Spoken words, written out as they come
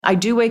I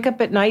do wake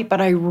up at night,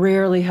 but I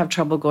rarely have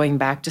trouble going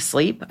back to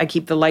sleep. I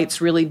keep the lights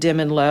really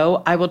dim and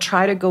low. I will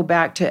try to go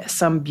back to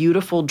some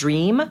beautiful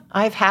dream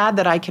I've had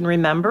that I can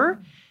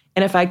remember.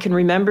 And if I can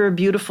remember a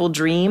beautiful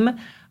dream,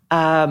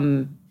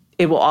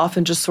 it will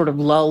often just sort of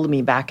lull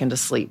me back into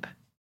sleep.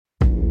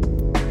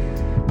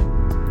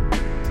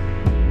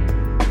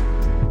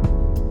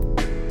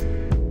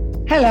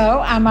 Hello,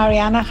 I'm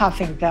Arianna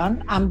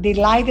Huffington. I'm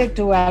delighted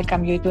to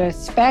welcome you to a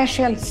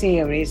special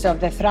series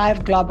of the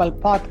Thrive Global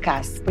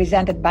podcast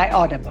presented by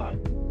Audible.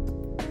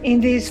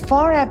 In these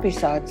 4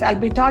 episodes, I'll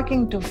be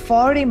talking to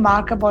 4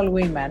 remarkable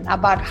women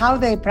about how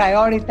they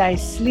prioritize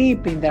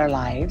sleep in their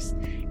lives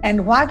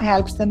and what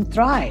helps them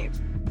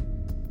thrive.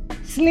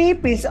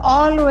 Sleep is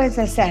always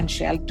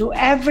essential to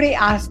every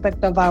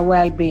aspect of our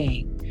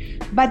well-being.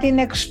 But in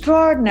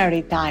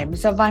extraordinary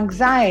times of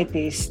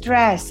anxiety,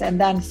 stress,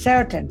 and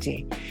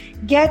uncertainty,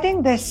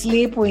 getting the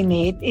sleep we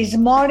need is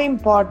more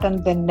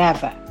important than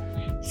ever.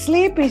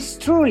 Sleep is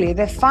truly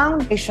the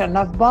foundation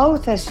of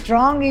both a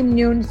strong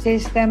immune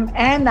system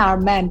and our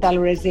mental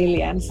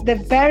resilience, the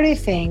very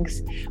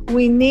things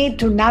we need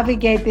to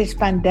navigate this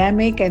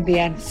pandemic and the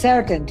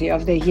uncertainty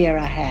of the year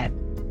ahead.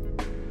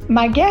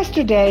 My guest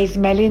today is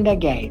Melinda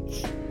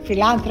Gates,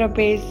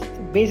 philanthropist,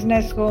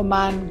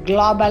 businesswoman,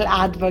 global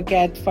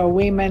advocate for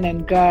women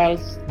and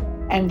girls,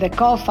 and the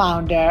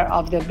co-founder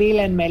of the Bill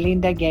and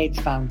Melinda Gates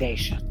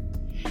Foundation.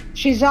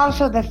 She's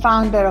also the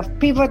founder of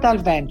Pivotal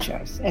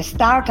Ventures, a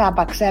startup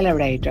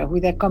accelerator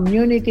with a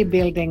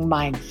community-building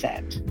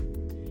mindset.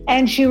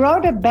 And she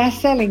wrote a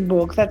best-selling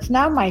book that's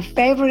now my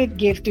favorite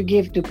gift to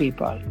give to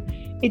people.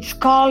 It's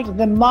called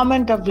The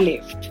Moment of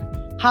Lift: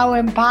 How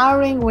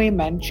Empowering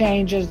Women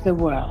Changes the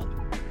World.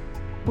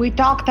 We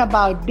talked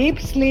about deep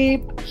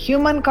sleep,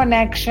 human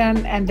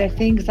connection, and the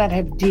things that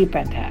have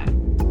deepened her.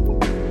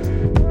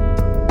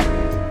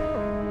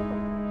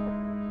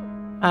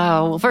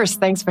 Well, first,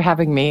 thanks for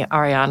having me,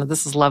 Arianna.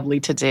 This is lovely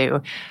to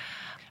do.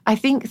 I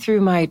think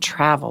through my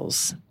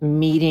travels,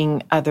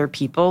 meeting other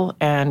people,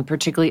 and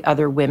particularly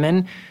other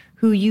women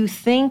who you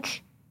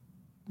think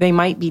they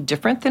might be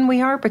different than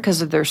we are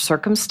because of their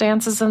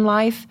circumstances in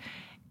life,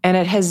 and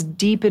it has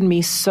deepened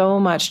me so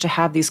much to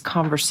have these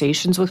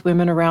conversations with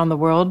women around the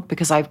world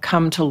because I've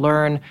come to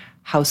learn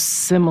how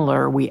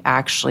similar we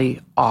actually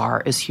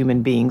are as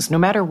human beings, no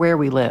matter where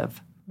we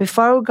live.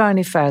 Before we go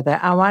any further,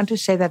 I want to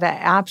say that I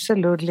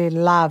absolutely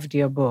loved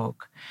your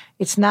book.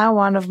 It's now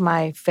one of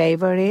my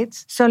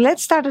favorites. So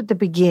let's start at the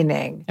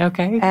beginning.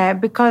 Okay.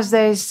 Because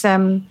there's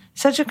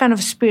such a kind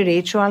of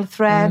spiritual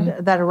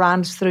thread that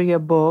runs through your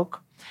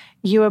book.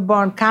 You were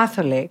born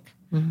Catholic.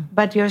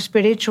 But your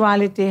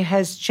spirituality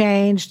has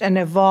changed and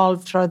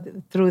evolved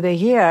through the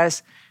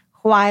years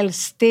while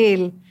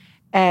still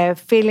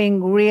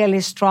feeling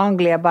really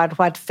strongly about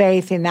what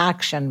faith in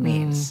action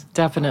means.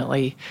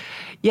 Definitely.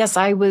 Yes,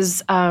 I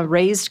was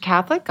raised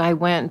Catholic. I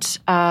went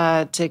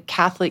to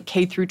Catholic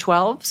K through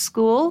 12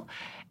 school.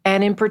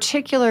 And in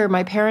particular,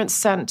 my parents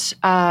sent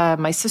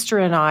my sister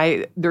and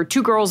I, there are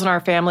 2 girls in our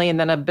family and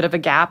then a bit of a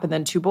gap and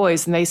then 2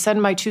 boys. And they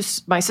sent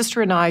my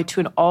sister and I to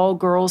an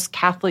all-girls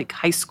Catholic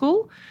high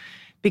school,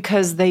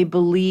 because they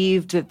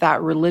believed that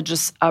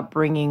religious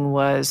upbringing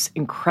was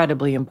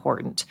incredibly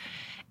important.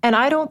 And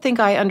I don't think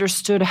I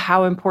understood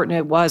how important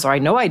it was, or I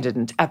know I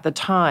didn't at the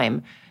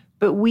time,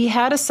 but we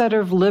had a set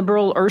of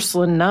liberal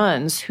Ursuline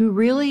nuns who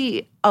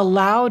really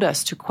allowed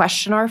us to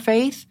question our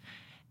faith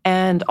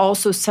and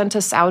also sent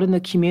us out in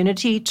the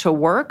community to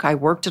work. I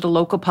worked at a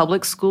local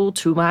public school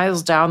 2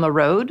 miles down the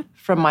road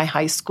from my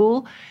high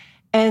school,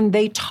 and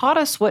they taught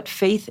us what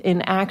faith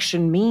in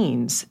action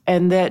means,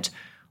 and that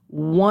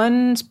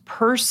one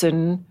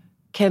person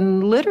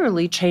can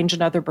literally change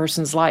another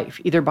person's life,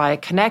 either by a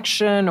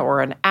connection or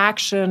an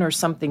action or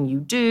something you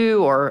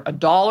do or a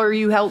dollar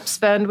you help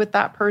spend with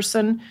that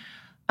person.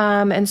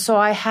 And so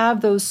I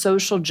have those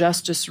social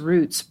justice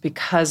roots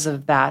because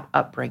of that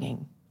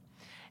upbringing.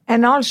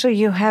 And also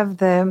you have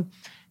the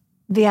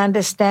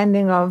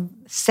understanding of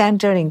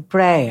centering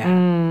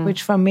prayer,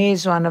 which for me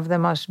is one of the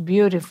most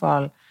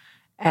beautiful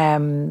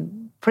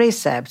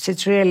precepts.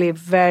 It's really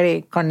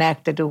very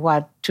connected to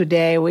what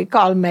today we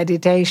call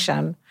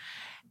meditation.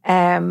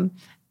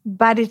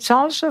 But it's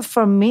also,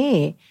 for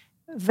me,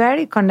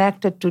 very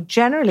connected to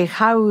generally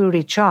how we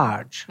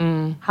recharge,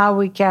 how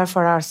we care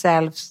for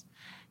ourselves.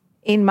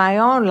 In my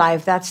own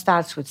life, that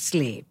starts with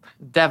sleep.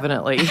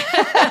 Definitely.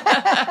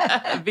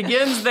 It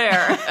begins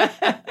there.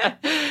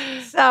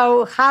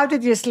 So how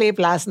did you sleep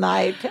last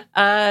night?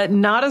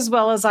 Not as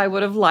well as I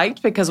would have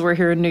liked because we're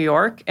here in New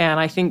York, and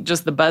I think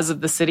just the buzz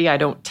of the city, I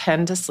don't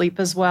tend to sleep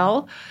as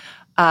well.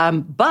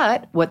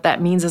 But what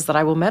that means is that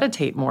I will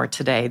meditate more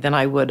today than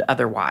I would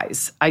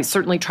otherwise. I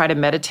certainly try to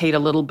meditate a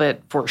little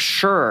bit for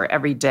sure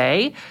every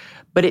day,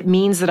 but it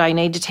means that I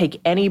need to take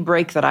any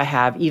break that I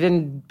have,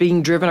 even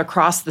being driven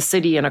across the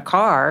city in a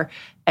car,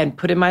 and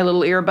put in my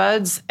little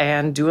earbuds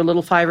and do a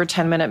little 5 or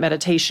 10 minute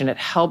meditation. It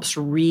helps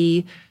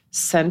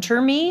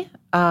recenter me,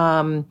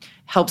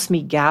 helps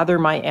me gather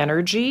my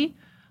energy.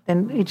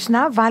 And it's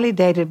now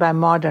validated by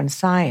modern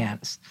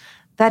science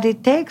that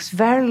it takes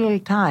very little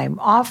time,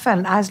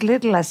 often as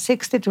little as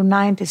 60 to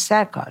 90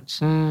 seconds,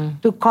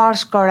 to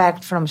course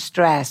correct from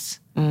stress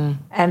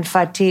and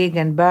fatigue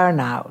and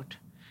burnout.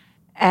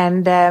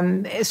 And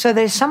so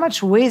there's so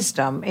much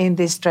wisdom in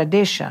these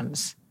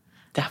traditions.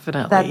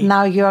 Definitely. That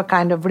now you're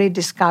kind of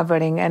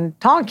rediscovering and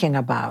talking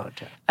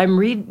about. I'm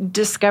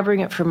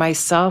rediscovering it for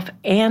myself,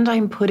 and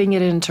I'm putting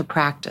it into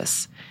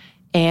practice.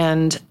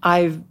 And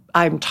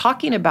I'm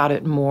talking about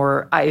it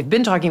more. I've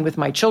been talking with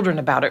my children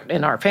about it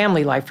in our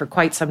family life for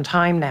quite some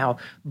time now.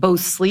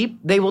 Both sleep.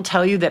 They will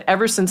tell you that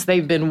ever since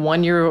they've been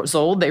 1 year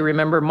old, they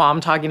remember mom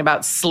talking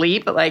about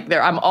sleep.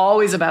 I'm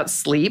always about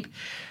sleep.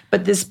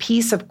 But this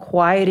piece of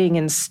quieting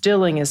and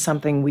stilling is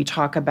something we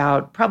talk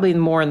about probably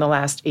more in the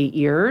last 8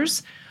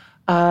 years.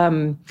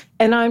 And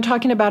I'm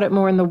talking about it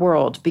more in the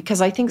world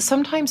because I think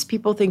sometimes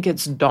people think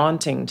it's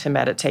daunting to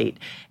meditate.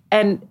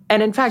 And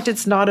in fact,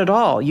 it's not at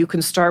all. You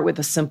can start with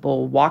a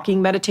simple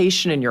walking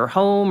meditation in your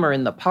home or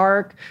in the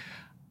park.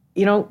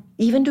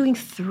 Even doing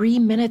 3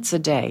 minutes a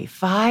day,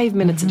 5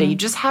 minutes a day, you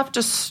just have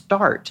to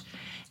start.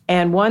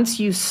 And once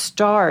you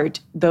start,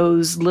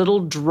 those little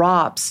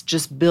drops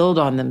just build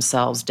on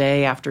themselves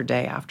day after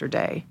day after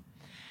day.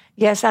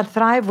 Yes, at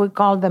Thrive, we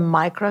call them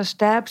micro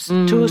steps,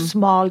 too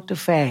small to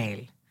fail.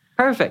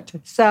 Perfect.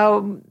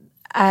 So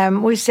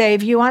we say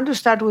if you want to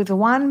start with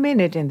 1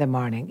 minute in the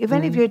morning,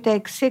 even if you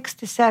take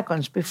 60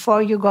 seconds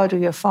before you go to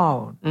your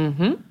phone,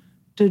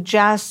 to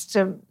just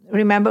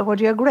remember what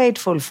you're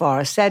grateful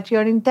for, set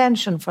your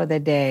intention for the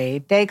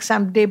day, take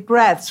some deep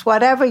breaths,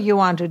 whatever you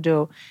want to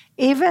do,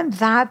 even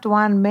that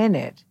 1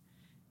 minute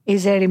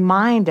is a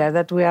reminder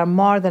that we are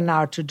more than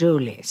our to-do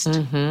list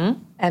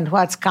and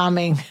what's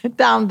coming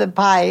down the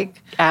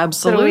pike.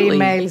 Absolutely. Through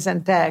emails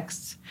and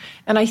texts.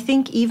 And I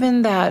think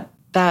even that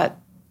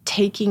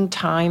taking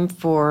time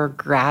for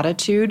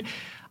gratitude,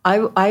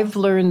 I've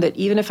learned that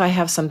even if I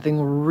have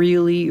something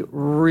really,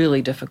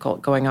 really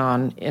difficult going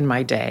on in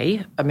my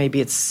day,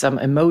 maybe it's some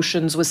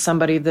emotions with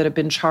somebody that have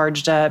been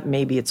charged up,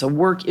 maybe it's a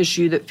work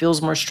issue that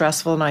feels more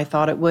stressful than I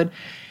thought it would,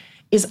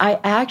 is I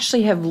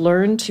actually have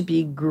learned to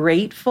be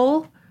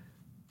grateful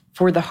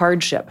for the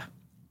hardship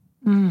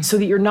so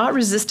that you're not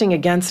resisting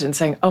against it and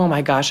saying, oh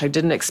my gosh, I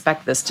didn't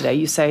expect this today.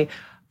 You say,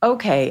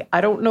 okay,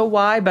 I don't know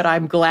why, but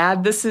I'm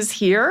glad this is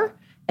here.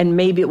 And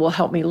maybe it will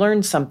help me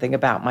learn something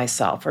about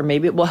myself, or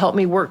maybe it will help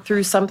me work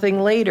through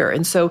something later.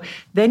 And so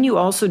then you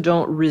also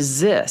don't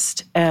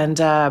resist. And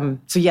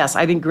so yes,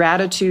 I think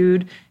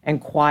gratitude and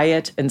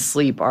quiet and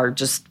sleep are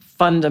just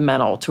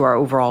fundamental to our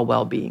overall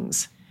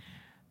well-beings.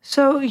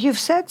 So you've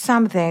said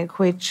something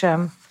which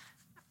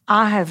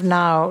I have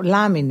now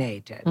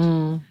laminated,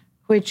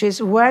 which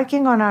is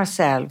working on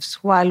ourselves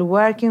while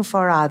working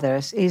for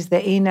others is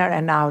the inner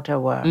and outer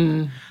work.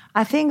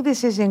 I think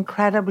this is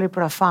incredibly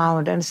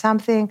profound and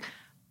something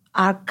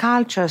our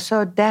culture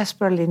so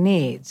desperately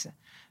needs,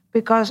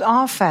 because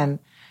often,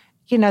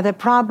 the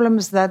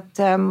problems that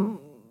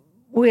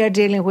we are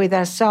dealing with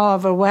are so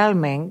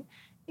overwhelming.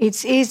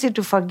 It's easy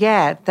to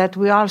forget that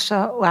we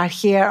also are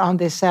here on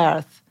this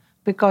earth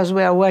because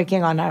we are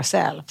working on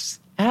ourselves.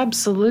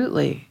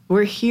 Absolutely.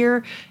 We're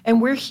here, and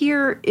we're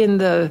here in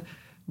the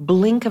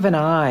blink of an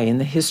eye in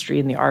the history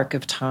and the arc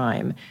of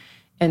time.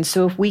 And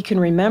so if we can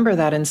remember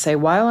that and say,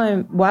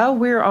 while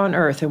we're on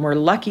earth and we're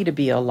lucky to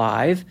be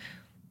alive,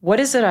 what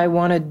is it I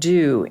want to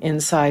do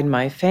inside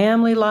my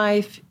family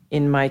life,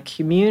 in my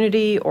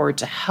community, or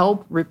to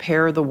help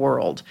repair the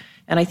world?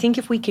 And I think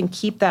if we can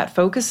keep that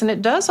focus, and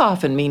it does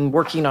often mean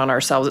working on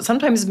ourselves. It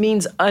sometimes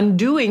means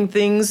undoing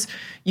things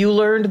you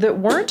learned that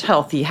weren't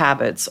healthy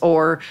habits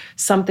or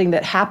something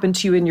that happened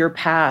to you in your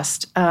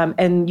past.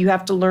 And you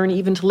have to learn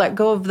even to let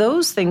go of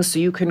those things so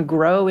you can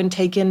grow and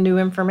take in new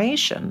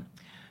information.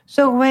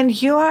 So when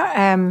you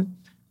are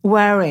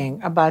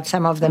worrying about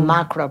some of the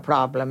macro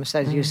problems,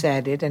 as you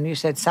said it, and you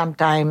said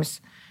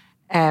sometimes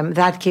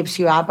that keeps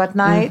you up at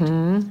night,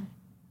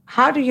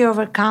 how do you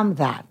overcome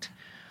that?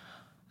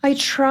 I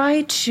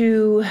try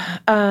to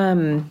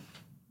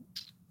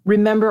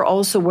remember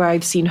also where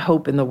I've seen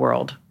hope in the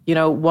world.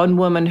 One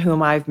woman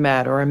whom I've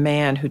met or a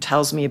man who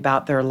tells me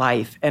about their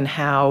life and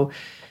how,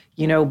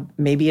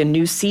 maybe a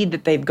new seed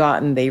that they've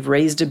gotten, they've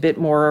raised a bit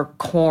more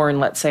corn,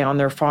 let's say, on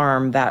their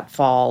farm that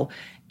fall,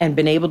 and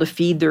been able to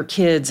feed their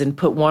kids and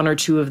put 1 or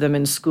 2 of them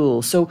in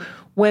school. So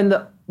when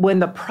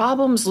the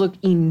problems look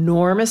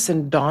enormous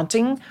and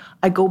daunting,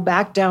 I go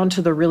back down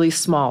to the really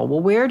small. Well,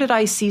 where did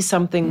I see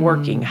something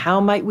working? How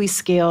might we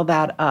scale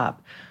that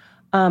up?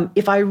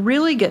 If I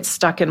really get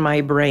stuck in my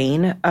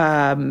brain,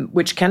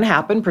 which can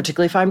happen,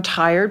 particularly if I'm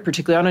tired,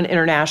 particularly on an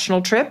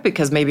international trip,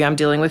 because maybe I'm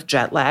dealing with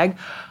jet lag,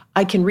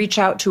 I can reach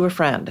out to a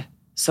friend.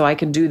 So I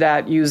can do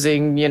that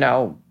using,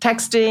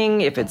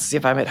 texting.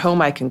 If I'm at home,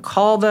 I can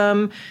call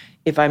them.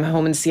 If I'm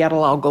home in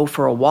Seattle, I'll go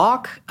for a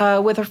walk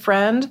with a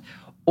friend,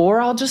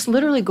 or I'll just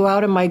literally go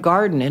out in my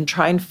garden and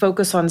try and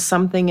focus on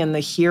something in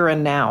the here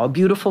and now, a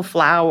beautiful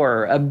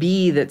flower, a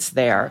bee that's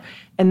there.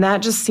 And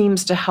that just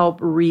seems to help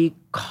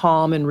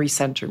calm and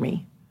recenter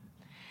me.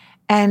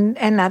 And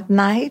at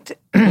night,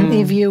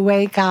 if you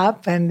wake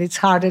up and it's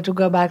harder to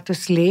go back to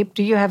sleep,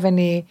 do you have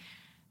any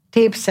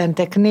tips and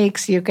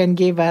techniques you can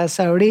give us,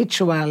 or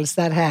rituals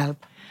that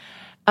help?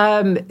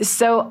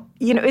 So,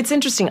 it's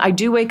interesting. I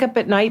do wake up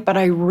at night, but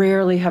I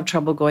rarely have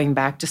trouble going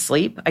back to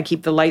sleep. I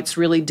keep the lights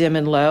really dim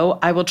and low.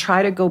 I will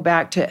try to go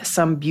back to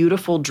some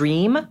beautiful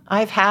dream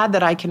I've had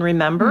that I can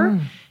remember.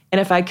 And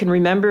if I can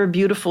remember a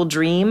beautiful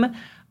dream,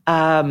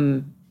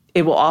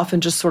 it will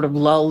often just sort of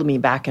lull me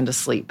back into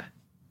sleep.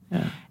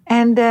 Yeah.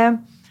 And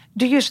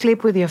do you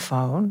sleep with your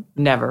phone?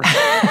 Never.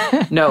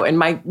 No. And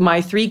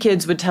my 3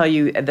 kids would tell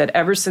you that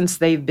ever since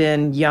they've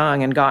been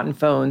young and gotten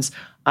phones,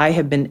 I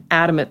have been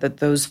adamant that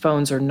those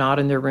phones are not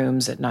in their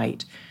rooms at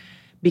night,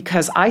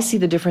 because I see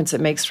the difference it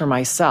makes for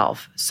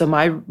myself. So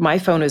my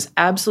phone is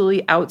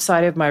absolutely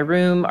outside of my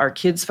room. Our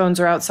kids' phones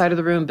are outside of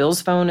the room.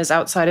 Bill's phone is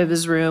outside of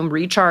his room,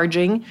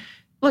 recharging.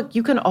 Look,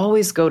 you can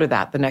always go to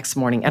that the next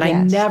morning. And I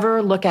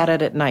never look at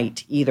it at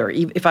night either.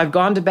 If I've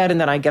gone to bed and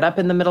then I get up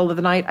in the middle of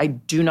the night, I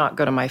do not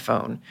go to my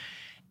phone.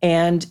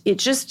 And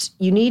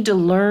you need to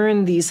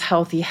learn these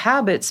healthy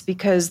habits,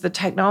 because the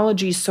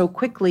technology so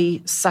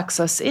quickly sucks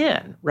us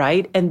in,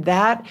 right? And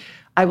that,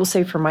 I will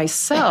say for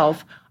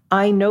myself,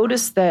 I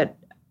noticed that,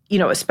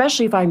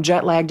 especially if I'm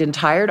jet lagged and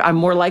tired, I'm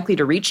more likely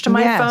to reach to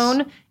my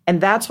phone. And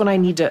that's when I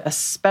need to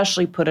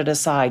especially put it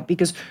aside,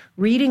 because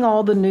reading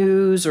all the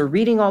news or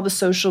reading all the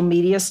social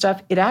media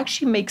stuff, it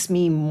actually makes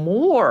me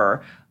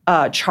more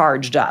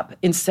charged up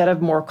instead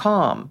of more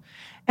calm.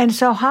 And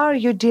so how are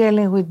you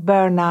dealing with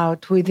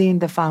burnout within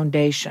the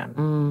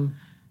foundation?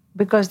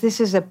 Because this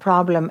is a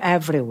problem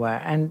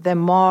everywhere. And the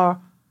more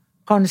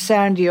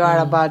concerned you are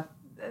about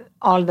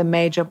all the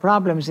major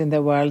problems in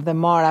the world, the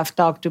more I've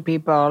talked to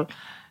people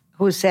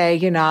who say,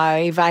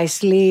 if I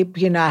sleep,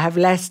 I have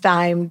less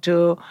time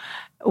to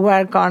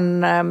work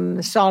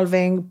on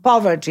solving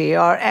poverty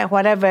or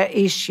whatever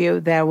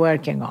issue they're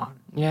working on.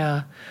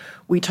 Yeah.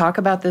 We talk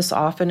about this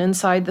often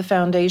inside the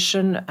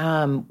foundation.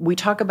 We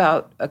talk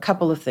about a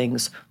couple of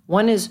things.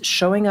 One is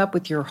showing up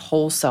with your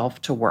whole self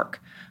to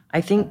work.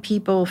 I think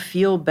people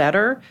feel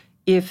better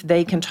if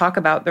they can talk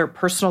about their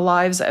personal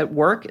lives at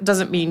work. It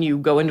doesn't mean you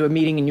go into a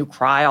meeting and you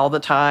cry all the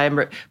time,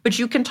 but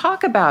you can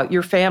talk about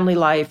your family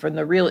life and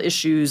the real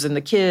issues and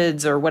the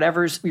kids or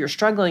whatever you're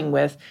struggling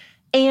with,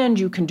 and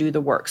you can do the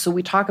work. So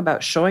we talk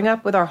about showing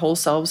up with our whole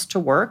selves to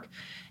work.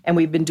 And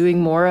we've been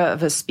doing more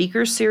of a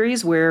speaker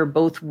series where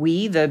both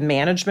we, the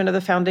management of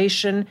the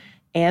foundation,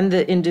 and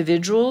the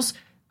individuals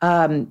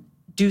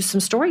do some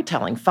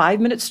storytelling,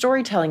 5-minute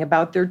storytelling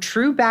about their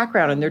true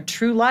background and their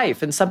true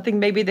life and something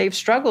maybe they've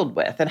struggled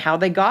with and how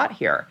they got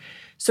here.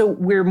 So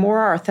we're more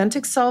our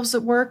authentic selves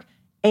at work,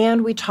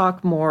 and we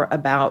talk more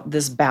about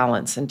this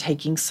balance and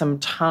taking some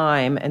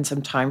time and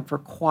some time for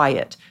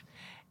quiet.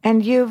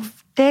 And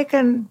you've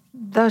taken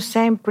those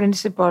same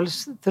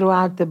principles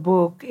throughout the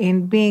book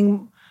in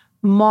being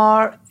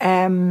more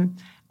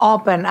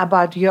open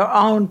about your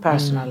own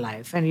personal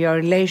life and your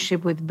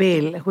relationship with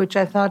Bill, which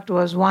I thought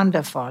was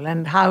wonderful,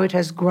 and how it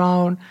has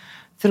grown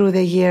through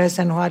the years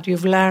and what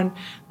you've learned.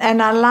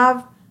 And I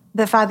love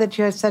the fact that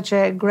you had such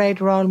a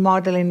great role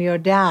model in your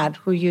dad,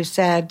 who you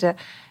said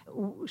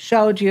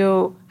showed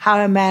you how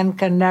a man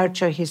can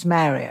nurture his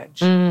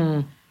marriage.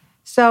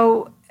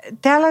 So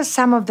tell us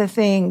some of the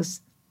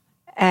things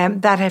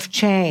that have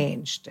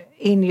changed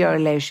in your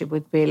relationship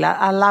with Bill.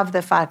 I love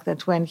the fact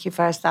that when he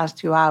first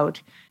asked you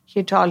out,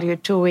 he told you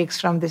 2 weeks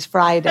from this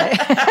Friday.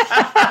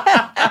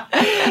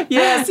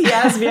 Yes, he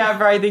asked me out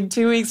for, I think,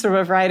 2 weeks from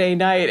a Friday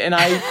night. And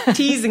I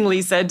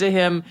teasingly said to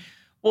him,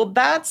 well,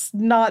 that's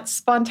not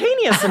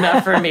spontaneous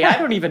enough for me. I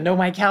don't even know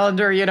my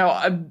calendar,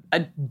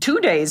 2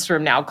 days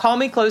from now. Call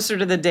me closer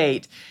to the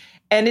date.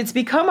 And it's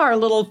become our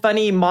little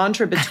funny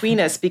mantra between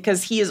us,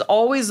 because he is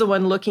always the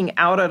one looking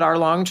out at our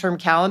long-term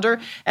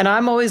calendar, and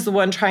I'm always the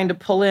one trying to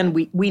pull in.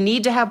 We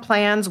need to have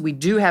plans. We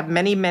do have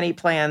many, many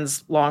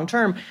plans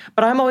long-term,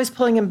 but I'm always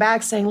pulling him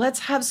back saying,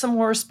 let's have some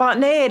more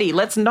spontaneity.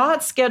 Let's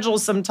not schedule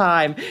some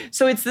time.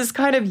 So it's this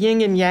kind of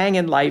yin and yang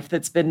in life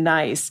that's been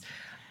nice.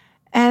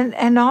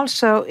 And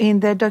also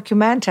in the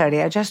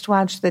documentary, I just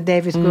watched the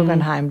David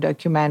Guggenheim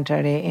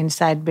documentary,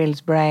 Inside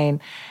Bill's Brain,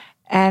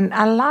 and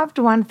I loved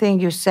one thing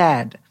you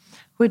said,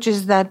 which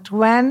is that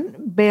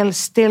when Bill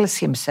stills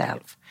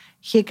himself,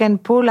 he can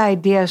pull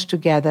ideas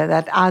together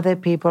that other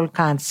people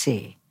can't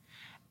see.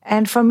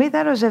 And for me,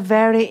 that was a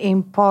very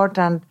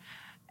important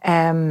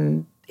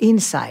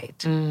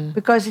insight,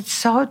 because it's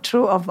so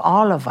true of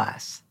all of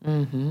us,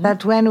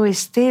 that when we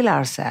still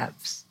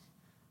ourselves,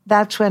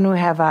 that's when we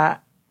have our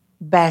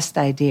best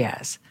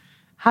ideas.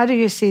 How do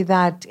you see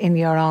that in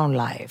your own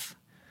life?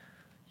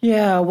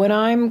 Yeah, when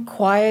I'm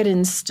quiet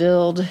and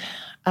stilled,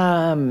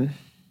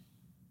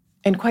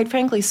 and quite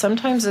frankly,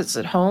 sometimes it's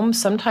at home,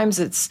 sometimes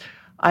it's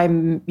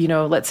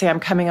let's say I'm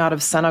coming out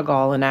of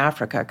Senegal in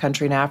Africa, a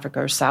country in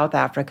Africa, or South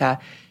Africa.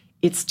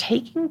 It's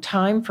taking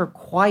time for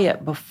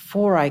quiet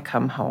before I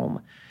come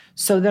home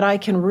so that I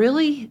can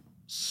really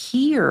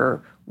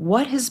hear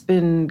what has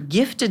been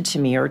gifted to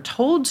me or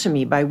told to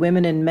me by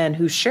women and men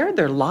who shared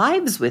their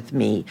lives with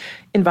me,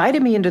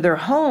 invited me into their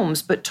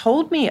homes, but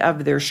told me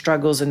of their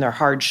struggles and their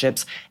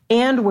hardships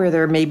and where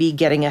they're maybe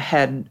getting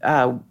ahead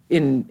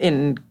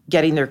in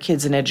getting their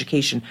kids an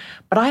education.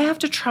 But I have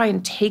to try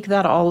and take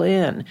that all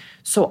in.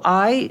 So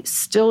I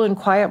still in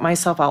quiet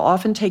myself. I'll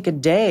often take a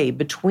day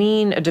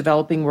between a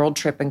developing world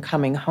trip and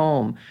coming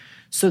home,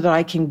 so that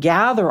I can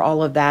gather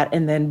all of that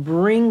and then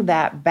bring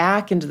that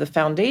back into the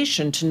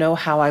foundation to know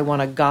how I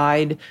want to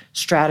guide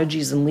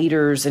strategies and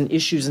leaders and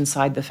issues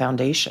inside the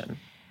foundation.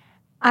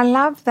 I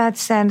love that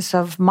sense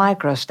of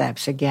micro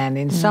steps again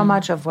in so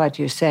much of what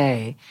you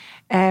say,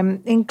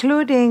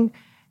 including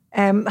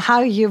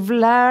how you've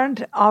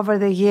learned over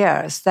the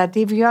years that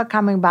if you are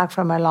coming back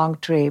from a long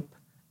trip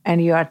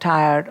and you are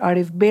tired, or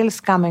if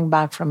Bill's coming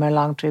back from a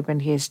long trip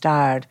and he's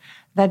tired,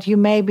 that you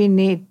maybe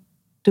need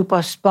to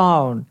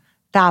postpone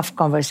tough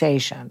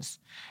conversations.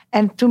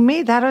 And to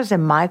me, that was a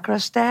micro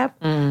step,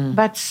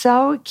 but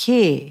so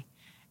key,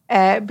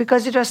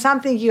 because it was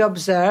something you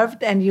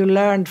observed and you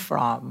learned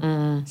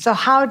from. So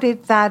how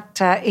did that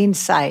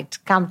insight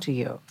come to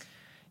you?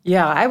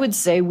 Yeah, I would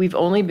say we've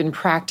only been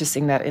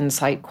practicing that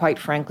insight, quite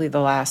frankly, the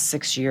last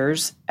 6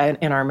 years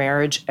in our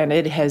marriage, and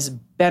it has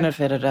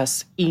benefited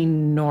us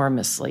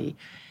enormously.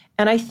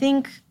 And I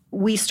think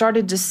we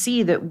started to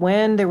see that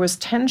when there was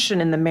tension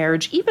in the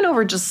marriage, even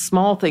over just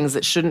small things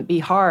that shouldn't be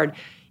hard,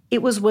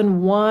 it was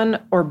when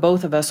one or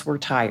both of us were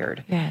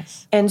tired.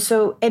 Yes. And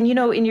so, in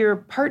your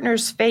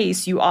partner's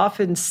face, you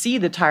often see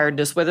the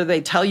tiredness, whether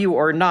they tell you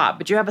or not,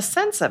 but you have a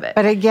sense of it.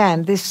 But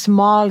again, these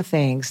small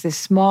things, these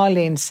small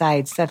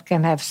insights that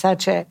can have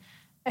such a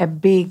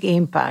big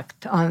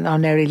impact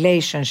on a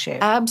relationship.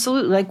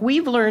 Absolutely. Like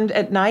we've learned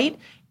at night,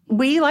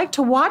 we like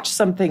to watch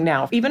something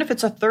now, even if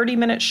it's a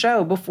 30-minute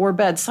show before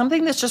bed,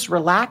 something that's just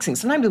relaxing.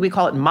 Sometimes we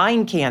call it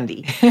mind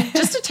candy,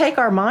 just to take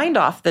our mind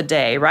off the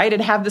day, right?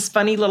 And have this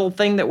funny little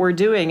thing that we're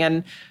doing.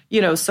 And,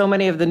 so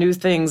many of the new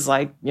things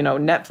like,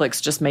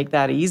 Netflix just make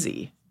that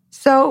easy.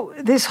 So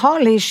this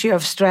whole issue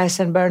of stress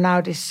and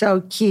burnout is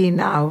so key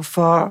now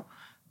for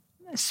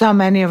so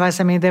many of us.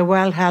 I mean, the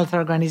World Health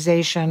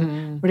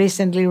Organization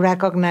recently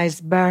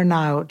recognized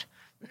burnout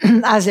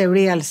as a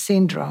real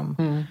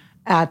syndrome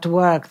at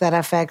work that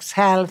affects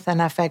health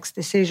and affects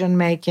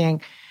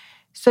decision-making.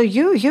 So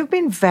you've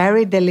been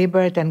very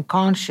deliberate and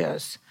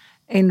conscious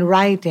in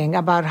writing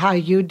about how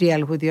you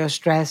deal with your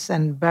stress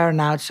and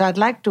burnout. So I'd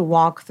like to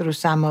walk through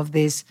some of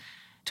these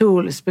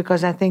tools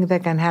because I think they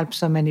can help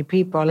so many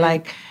people,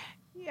 like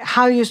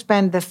how you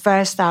spend the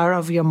first hour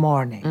of your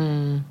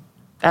morning.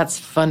 That's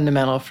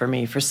fundamental for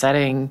me for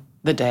setting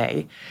the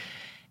day.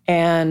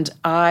 And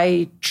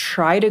I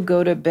try to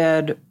go to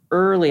bed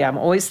early. I'm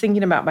always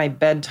thinking about my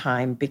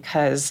bedtime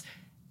because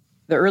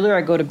the earlier I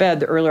go to bed,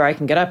 the earlier I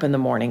can get up in the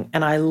morning.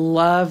 And I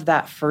love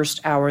that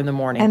first hour in the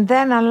morning. And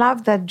then I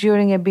love that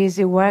during a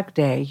busy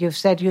workday, you've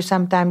said you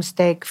sometimes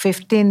take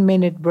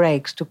 15-minute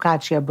breaks to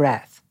catch your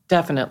breath.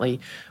 Definitely.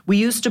 We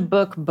used to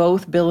book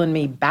both Bill and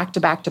me back to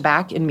back to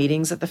back in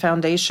meetings at the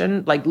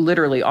foundation, like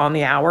literally on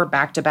the hour,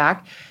 back to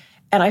back.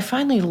 And I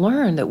finally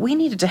learned that we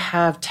needed to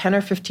have 10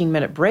 or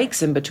 15-minute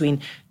breaks in between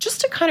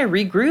just to kind of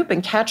regroup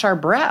and catch our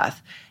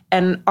breath.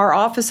 And our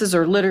offices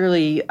are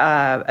literally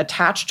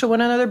attached to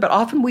one another, but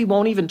often we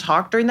won't even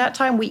talk during that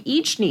time. We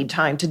each need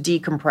time to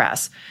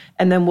decompress.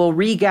 And then we'll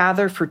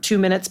regather for 2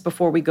 minutes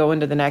before we go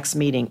into the next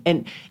meeting.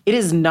 And it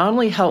has not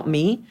only helped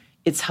me,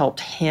 it's helped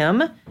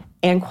him.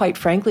 And quite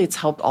frankly, it's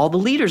helped all the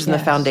leaders in the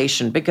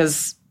foundation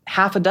because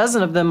half a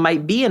dozen of them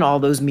might be in all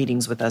those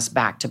meetings with us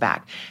back to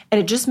back.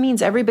 And it just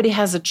means everybody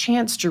has a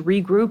chance to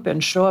regroup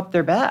and show up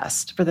their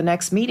best for the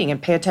next meeting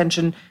and pay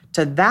attention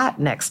to that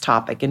next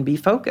topic and be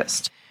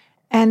focused.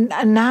 And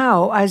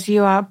now, as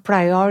you are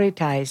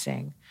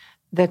prioritizing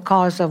the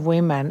cause of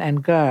women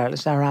and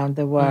girls around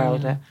the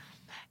world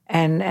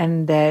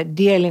and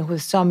dealing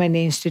with so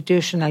many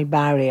institutional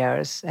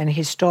barriers and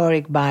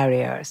historic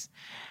barriers,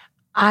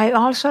 I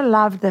also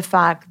love the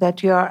fact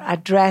that you're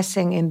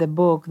addressing in the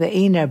book the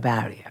inner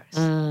barriers.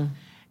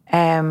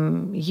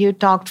 You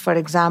talked, for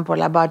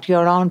example, about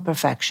your own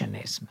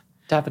perfectionism.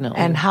 Definitely.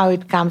 And how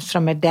it comes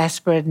from a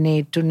desperate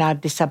need to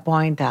not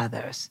disappoint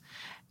others.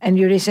 And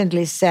you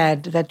recently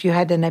said that you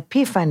had an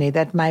epiphany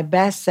that my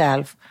best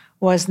self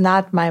was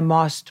not my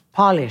most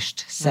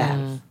polished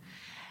self.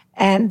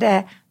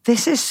 And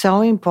this is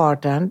so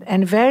important.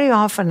 And very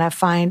often I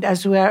find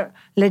as we're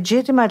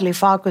legitimately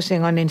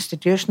focusing on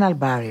institutional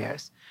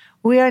barriers,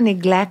 we are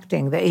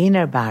neglecting the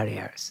inner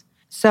barriers.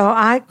 So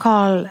I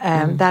call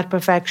that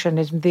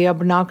perfectionism the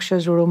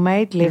obnoxious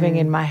roommate living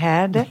in my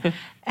head.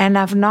 And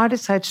I've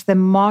noticed it's the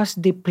most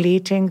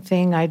depleting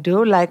thing I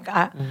do. Like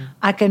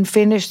I can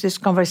finish this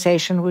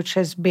conversation, which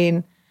has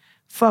been,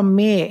 for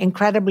me,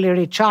 incredibly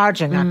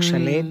recharging,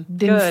 actually.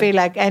 Didn't feel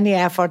like any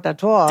effort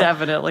at all.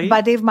 Definitely.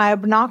 But if my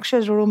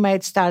obnoxious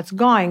roommate starts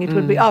going, it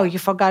will be, oh, you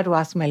forgot to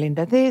ask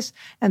Melinda this,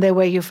 and the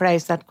way you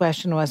phrased that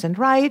question wasn't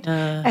right.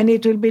 And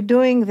it will be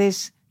doing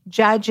this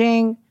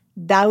judging,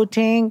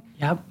 doubting.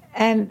 Yep.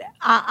 And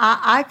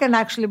I can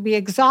actually be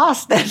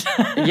exhausted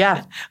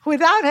Yeah.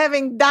 without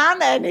having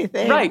done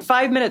anything. Right,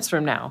 5 minutes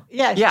from now.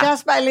 Yes,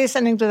 just by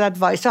listening to that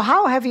voice. So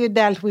how have you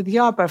dealt with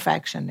your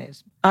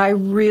perfectionism? I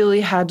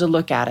really had to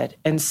look at it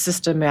and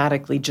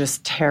systematically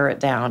just tear it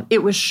down.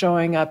 It was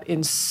showing up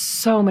in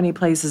so many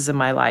places in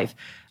my life.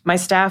 My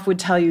staff would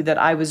tell you that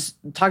I was,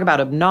 talk about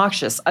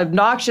obnoxious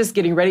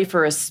getting ready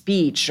for a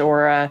speech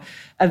or a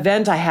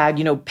event I had,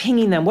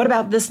 pinging them. What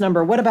about this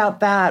number? What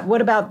about that?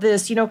 What about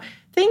this?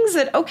 Things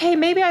that, okay,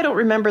 maybe I don't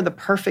remember the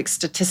perfect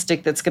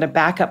statistic that's going to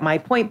back up my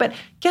point. But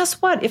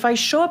guess what? If I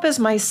show up as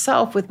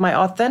myself, with my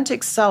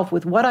authentic self,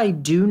 with what I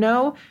do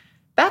know,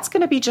 that's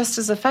going to be just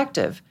as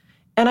effective.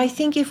 And I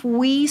think if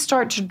we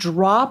start to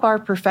drop our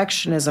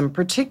perfectionism,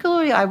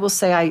 particularly, I will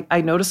say,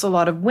 I notice a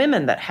lot of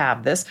women that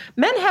have this.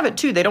 Men have it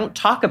too. They don't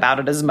talk about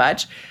it as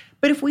much.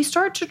 But if we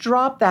start to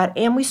drop that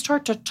and we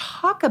start to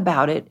talk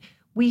about it,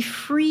 we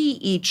free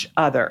each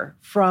other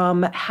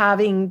from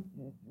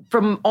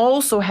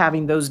also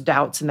having those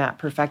doubts and that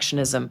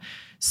perfectionism.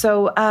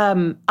 So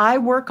I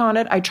work on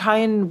it. I try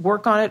and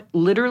work on it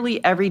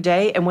literally every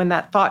day. And when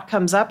that thought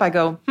comes up, I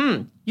go,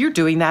 you're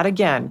doing that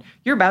again.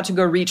 You're about to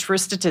go reach for a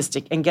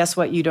statistic. And guess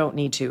what? You don't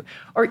need to.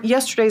 Or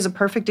yesterday is a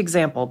perfect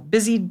example.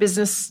 Busy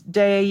business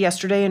day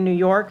yesterday in New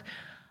York.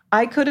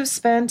 I could have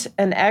spent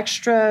an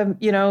extra,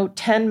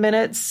 10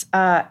 minutes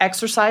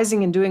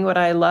exercising and doing what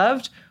I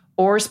loved,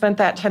 or spent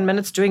that 10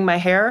 minutes doing my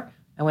hair.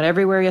 I went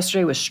everywhere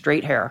yesterday with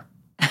straight hair.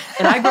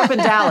 And I grew up in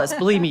Dallas.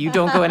 Believe me, you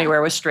don't go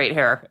anywhere with straight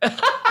hair.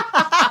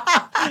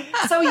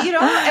 So,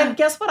 and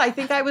guess what? I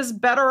think I was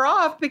better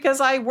off because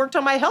I worked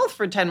on my health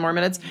for 10 more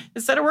minutes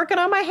instead of working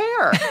on my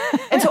hair.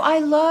 And so I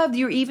love,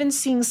 you're even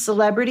seeing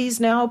celebrities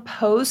now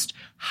post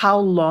how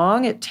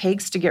long it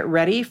takes to get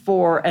ready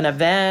for an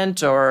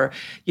event or,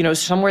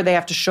 somewhere they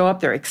have to show up.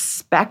 They're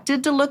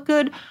expected to look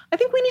good. I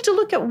think we need to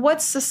look at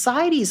what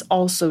society's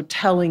also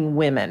telling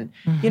women,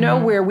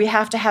 where we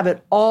have to have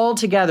it all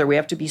together. We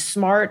have to be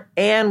smart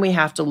and we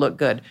have to look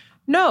good.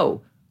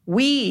 No.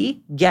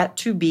 We get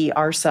to be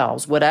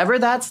ourselves, whatever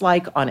that's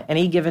like on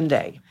any given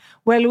day.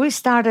 Well, we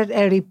started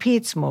a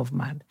repeats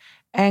movement,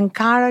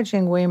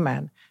 encouraging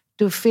women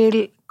to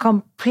feel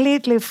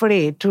completely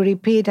free to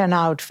repeat an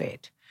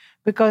outfit.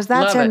 Because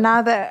that's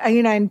another,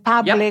 in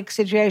public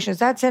situations,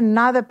 that's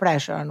another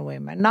pressure on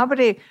women.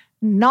 Nobody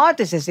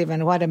notices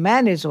even what a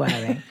man is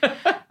wearing.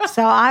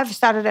 So I've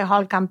started a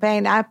whole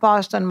campaign. I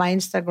post on my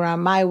Instagram,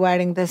 my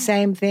wearing the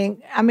same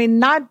thing. I mean,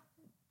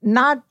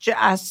 not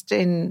just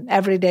in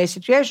everyday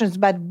situations,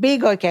 but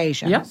big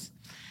occasions. Yep.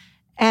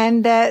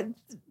 And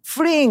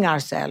freeing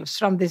ourselves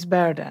from these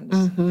burdens.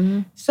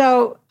 Mm-hmm.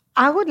 So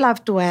I would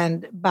love to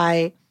end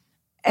by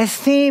a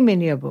theme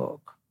in your book,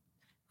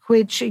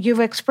 which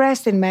you've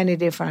expressed in many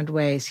different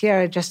ways.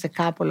 Here are just a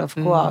couple of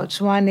quotes.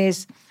 One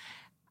is,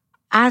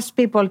 as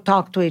people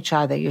talk to each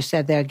other, you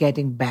said they're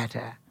getting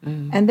better.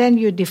 And then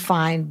you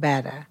define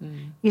better.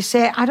 You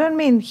say, I don't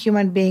mean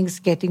human beings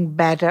getting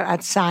better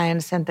at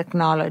science and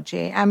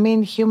technology. I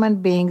mean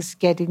human beings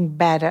getting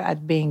better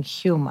at being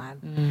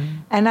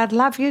human. And I'd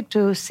love you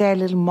to say a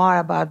little more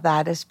about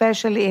that,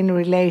 especially in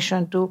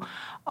relation to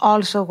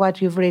also what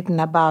you've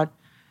written about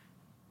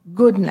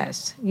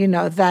goodness,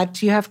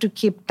 that you have to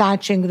keep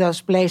touching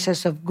those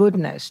places of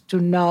goodness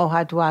to know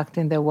how to act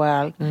in the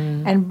world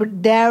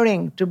and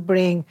daring to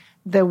bring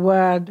the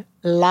word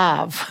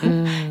love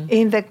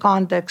in the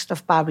context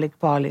of public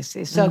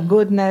policy. So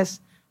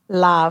goodness,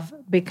 love,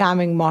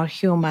 becoming more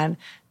human,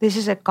 this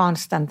is a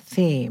constant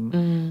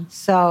theme.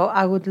 So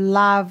I would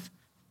love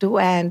to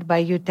end by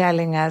you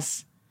telling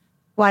us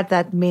what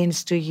that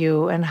means to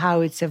you and how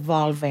it's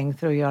evolving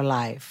through your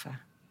life.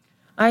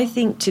 I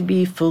think to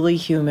be fully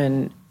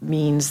human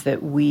means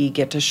that we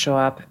get to show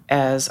up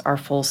as our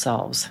full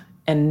selves.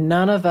 And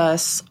none of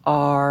us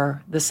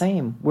are the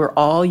same. We're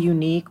all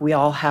unique. We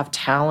all have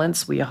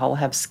talents. We all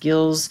have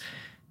skills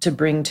to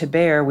bring to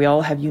bear. We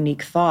all have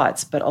unique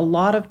thoughts. But a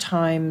lot of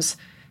times,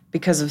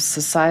 because of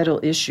societal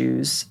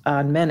issues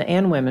on men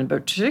and women,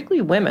 but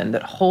particularly women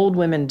that hold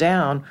women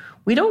down,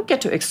 we don't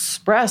get to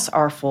express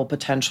our full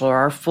potential or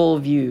our full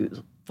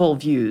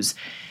views.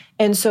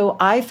 And so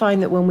I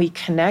find that when we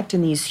connect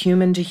in these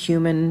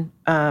human-to-human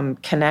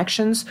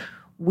connections,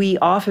 we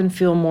often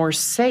feel more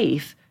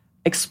safe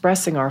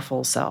expressing our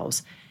full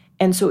selves.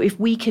 And so if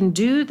we can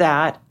do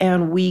that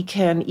and we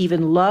can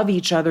even love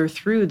each other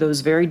through those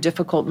very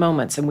difficult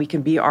moments and we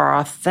can be our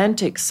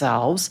authentic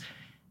selves,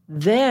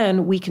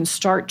 then we can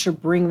start to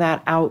bring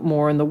that out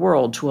more in the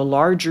world to a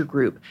larger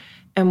group.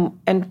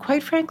 And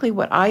quite frankly,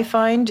 what I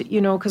find,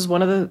 because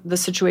one of the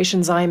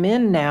situations I'm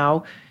in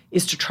now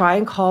is to try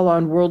and call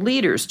on world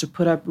leaders to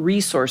put up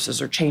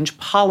resources or change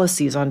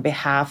policies on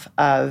behalf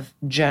of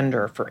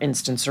gender, for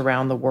instance,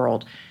 around the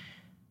world.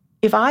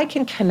 If I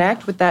can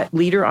connect with that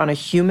leader on a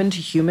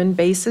human-to-human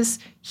basis,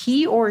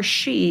 he or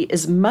she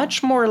is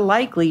much more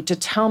likely to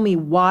tell me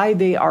why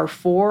they are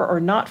for or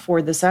not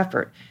for this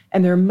effort,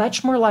 and they're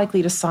much more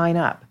likely to sign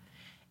up.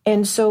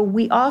 And so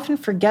we often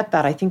forget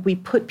that. I think we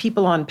put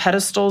people on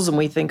pedestals and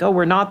we think, oh,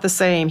 we're not the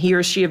same. He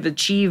or she have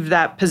achieved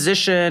that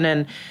position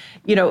and,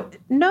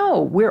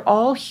 No, we're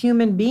all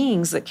human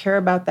beings that care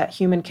about that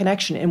human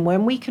connection. And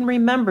when we can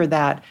remember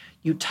that,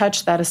 you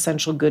touch that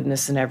essential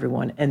goodness in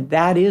everyone. And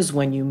that is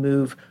when you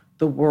move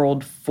the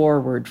world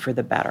forward for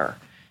the better.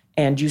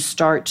 And you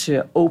start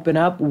to open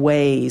up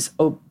ways,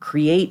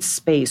 create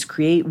space,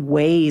 create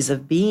ways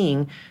of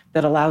being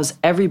that allows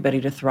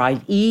everybody to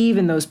thrive,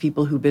 even those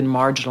people who've been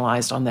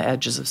marginalized on the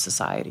edges of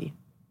society.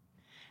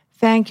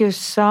 Thank you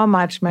so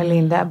much,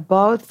 Melinda,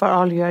 both for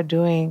all you're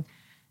doing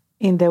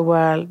in the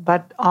world,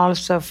 but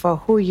also for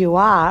who you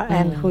are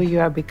and who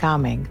you are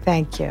becoming.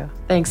 Thank you.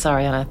 Thanks,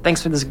 Ariana.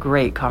 Thanks for this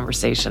great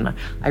conversation.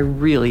 I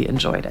really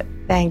enjoyed it.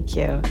 Thank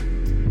you.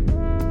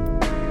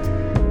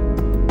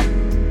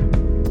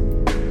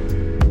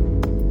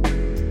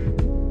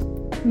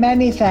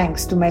 Many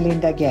thanks to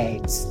Melinda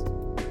Gates.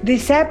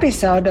 This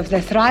episode of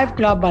the Thrive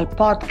Global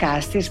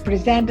podcast is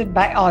presented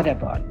by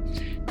Audible,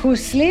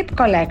 whose sleep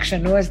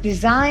collection was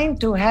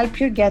designed to help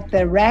you get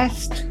the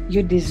rest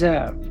you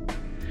deserve.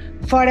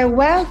 For a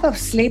wealth of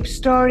sleep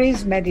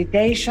stories,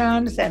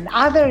 meditations, and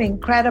other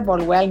incredible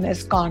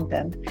wellness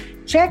content,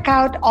 check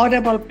out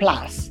Audible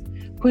Plus,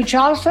 which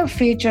also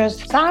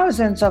features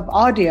thousands of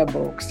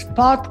audiobooks,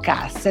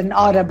 podcasts, and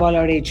Audible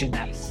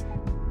originals.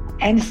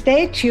 And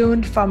stay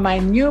tuned for my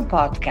new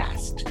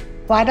podcast,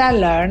 What I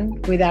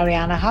Learned with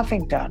Ariana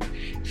Huffington,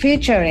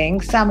 featuring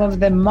some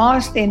of the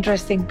most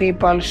interesting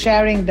people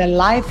sharing the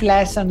life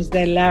lessons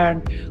they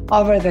learned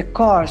over the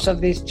course of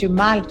this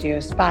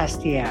tumultuous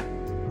past year.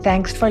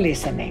 Thanks for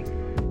listening.